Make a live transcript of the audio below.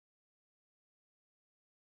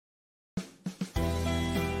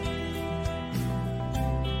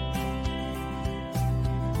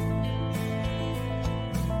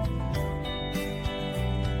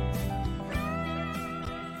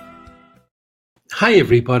Hi,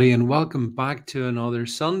 everybody, and welcome back to another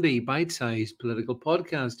Sunday bite-sized political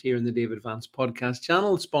podcast here in the David Vance podcast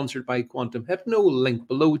channel, sponsored by Quantum Hypno. Link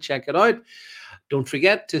below, check it out. Don't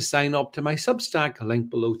forget to sign up to my Substack,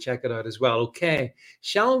 link below, check it out as well. Okay,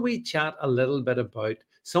 shall we chat a little bit about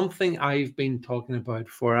something I've been talking about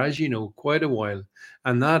for, as you know, quite a while,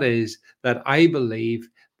 and that is that I believe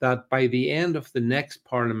that by the end of the next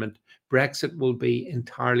Parliament, Brexit will be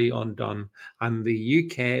entirely undone and the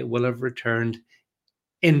UK will have returned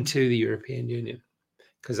into the European Union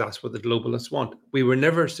because that's what the globalists want. We were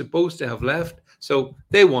never supposed to have left, so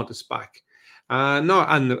they want us back. No,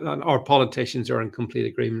 and our politicians are in complete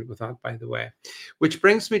agreement with that, by the way. Which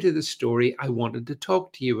brings me to the story I wanted to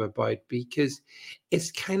talk to you about because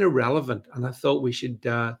it's kind of relevant, and I thought we should,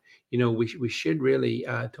 we should really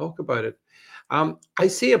talk about it. I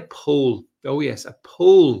see a poll. Oh yes, a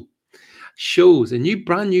poll shows,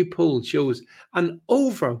 brand new poll shows an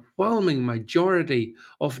overwhelming majority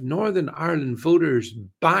of Northern Ireland voters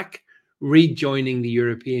back rejoining the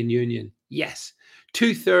European Union. Yes,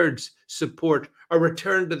 two-thirds support a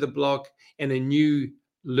return to the bloc in a new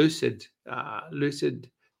lucid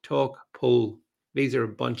talk poll. These are a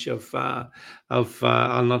bunch of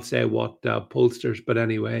I'll not say what pollsters, but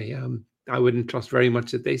anyway, I wouldn't trust very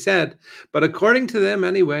much that they said. But according to them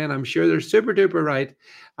anyway, and I'm sure they're super duper right,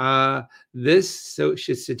 this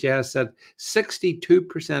should suggest that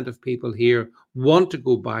 62% of people here want to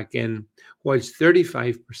go back in, whilst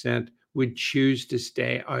 35% would choose to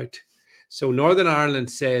stay out. So Northern Ireland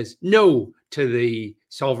says no to the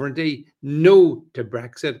sovereignty, no to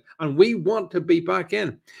Brexit, and we want to be back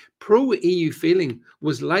in. Pro-EU feeling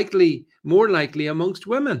was more likely amongst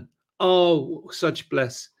women. Oh, such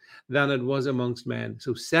bliss, than it was amongst men.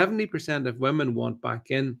 So 70% of women want back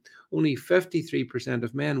in, only 53%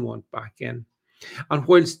 of men want back in. And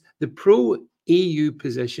whilst the pro-EU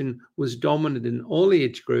position was dominant in all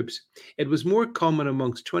age groups, it was more common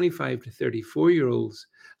amongst 25 to 34-year-olds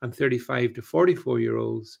and 35 to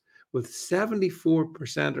 44-year-olds, with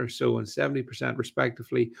 74% or so and 70%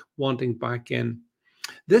 respectively wanting back in.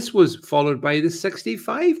 This was followed by the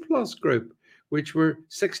 65 plus group, which were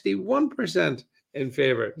 61% in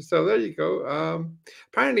favor. So there you go.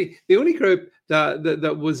 Apparently, the only group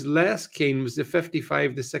that was less keen was the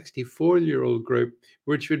 55 to 64-year-old group,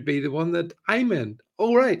 which would be the one that I'm in.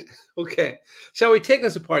 All right. Okay. Shall we take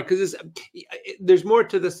this apart? Because there's more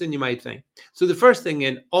to this than you might think. So the first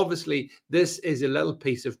thing obviously, this is a little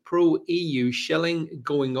piece of pro-EU shilling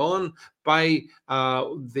going on by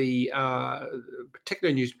the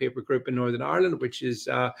particular newspaper group in Northern Ireland, which is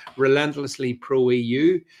relentlessly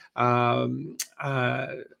pro-EU.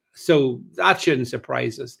 So that shouldn't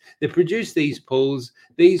surprise us. They produce these polls.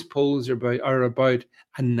 These polls are about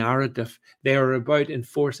a narrative. They are about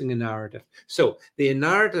enforcing a narrative. So the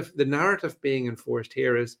narrative being enforced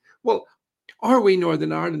here is, well, are we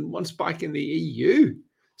Northern Ireland once back in the EU?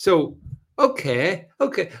 So okay,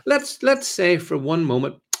 let's say for one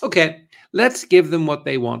moment, okay, let's give them what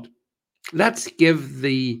they want. Let's give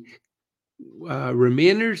the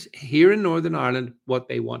Remainers here in Northern Ireland what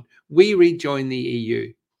they want. We rejoin the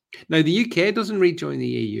EU. Now, the UK doesn't rejoin the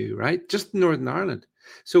EU, right? Just Northern Ireland.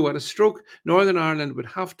 So at a stroke, Northern Ireland would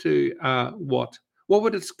have to, what? What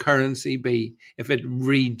would its currency be if it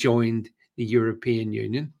rejoined the European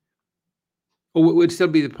Union? Oh, it would still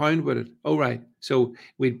be the pound, would it? Oh, right. So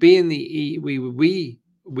we'd be in the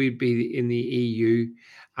we'd be in the EU,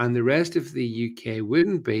 and the rest of the UK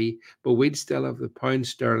wouldn't be, but we'd still have the pound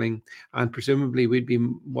sterling, and presumably we'd be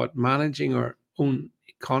managing our own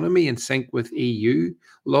economy in sync with EU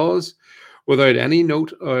laws, without any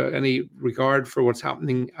note or any regard for what's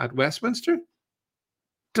happening at Westminster.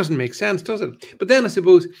 Doesn't make sense, does it? But then I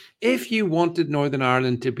suppose if you wanted Northern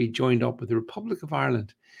Ireland to be joined up with the Republic of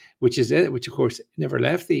Ireland, which of course never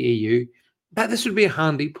left the EU, this would be a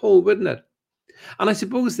handy poll, wouldn't it? And I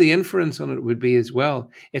suppose the inference on it would be as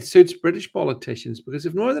well, it suits British politicians, because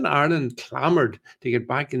if Northern Ireland clamoured to get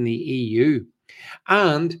back in the EU,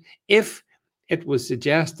 and if it was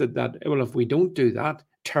suggested that, well, if we don't do that,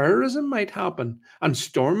 terrorism might happen and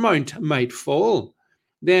Stormont might fall,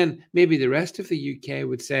 then maybe the rest of the UK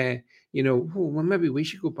would say, well, maybe we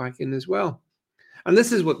should go back in as well. And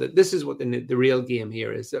this is what the real game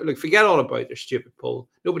here is. Look, forget all about their stupid poll.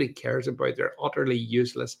 Nobody cares about their utterly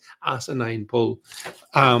useless asinine poll.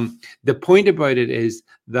 The point about it is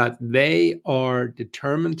that they are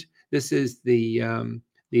determined. This is the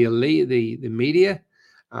elite, the media,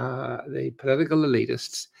 the political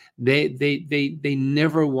elitists. They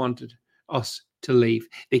never wanted us to leave.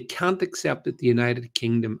 They can't accept that the United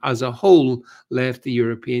Kingdom as a whole left the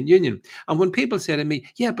European Union. And when people say to me,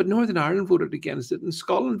 yeah, but Northern Ireland voted against it and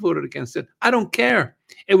Scotland voted against it, I don't care.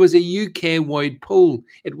 It was a UK-wide poll.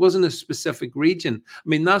 It wasn't a specific region. I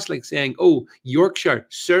mean, that's like saying, oh, Yorkshire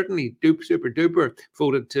certainly super duper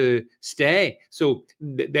voted to stay, so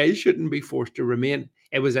they shouldn't be forced to remain.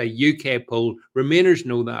 It was a UK poll. Remainers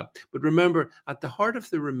know that. But remember, at the heart of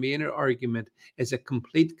the Remainer argument is a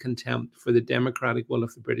complete contempt for the democratic will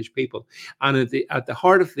of the British people. And at the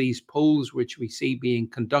heart of these polls, which we see being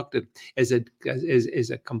conducted, is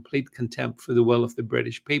a complete contempt for the will of the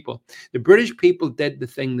British people. The British people did the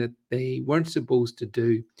thing that they weren't supposed to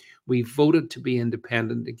do. We voted to be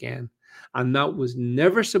independent again. And that was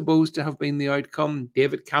never supposed to have been the outcome.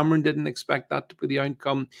 David Cameron didn't expect that to be the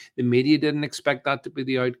outcome. The media didn't expect that to be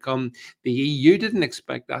the outcome. The EU didn't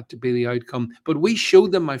expect that to be the outcome. But we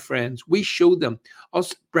showed them, my friends, we showed them,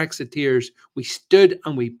 us Brexiteers, we stood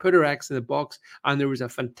and we put our X in the box, and there was a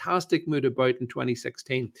fantastic mood about in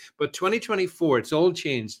 2016. But 2024, it's all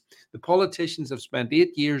changed. The politicians have spent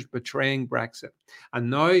 8 years betraying Brexit, and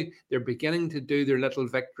now they're beginning to do their little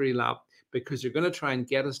victory lap, because they're going to try and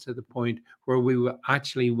get us to the point where we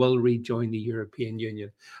will rejoin the European Union.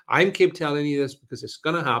 I keep telling you this because it's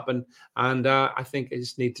going to happen, and I think I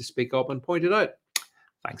just need to speak up and point it out.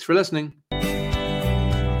 Thanks for listening.